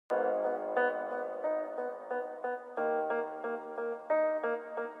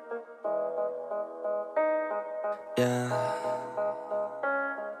Yeah.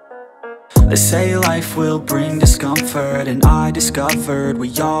 They say life will bring discomfort, and I discovered we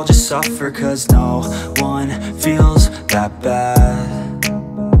all just suffer, 'cause no one feels that bad.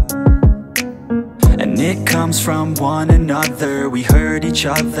 And it comes from one another. We hurt each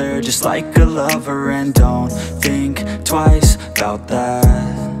other just like a lover, and don't think twice about that.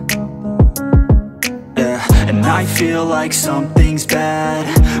 Yeah, and I feel like something's bad,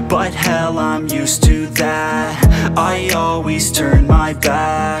 but hell, I'm used to that. I always turn my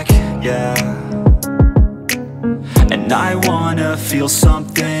back, yeah. And I wanna feel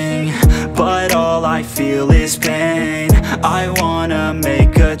something, but all I feel is pain. I wanna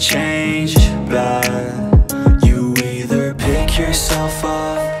make a change, but you either pick yourself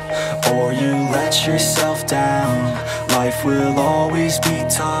up or you let yourself down. Life will always be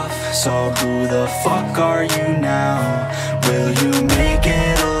tough, so who the fuck are you now? Will you make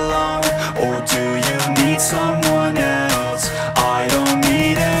it alone, or do you need someone else? I don't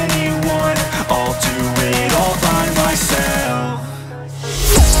need anyone, I'll do it all by myself.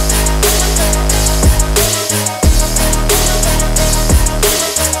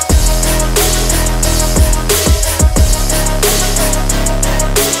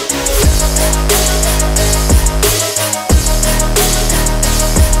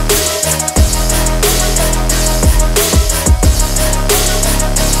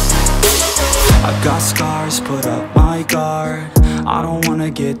 I've got scars, put up my guard. I don't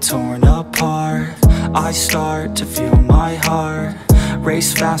wanna get torn apart. I start to feel my heart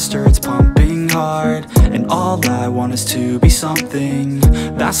race faster, it's pumping hard. And all I want is to be something.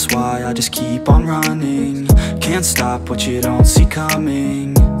 That's why I just keep on running. Can't stop what you don't see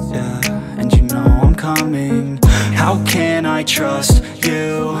coming. Yeah, and you know I'm coming. How can I trust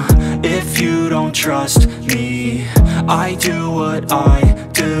you if you don't trust me? I do what I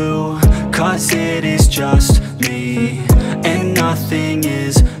do, 'cause it is just me, and nothing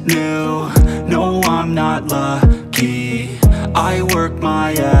is new. No, I'm not lucky. I work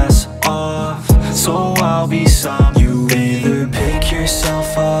my ass off, so I'll be some. You either pick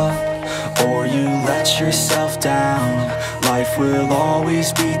yourself up or you let yourself down. Life will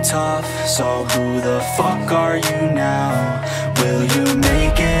always be tough, so who the fuck are you now? Will you make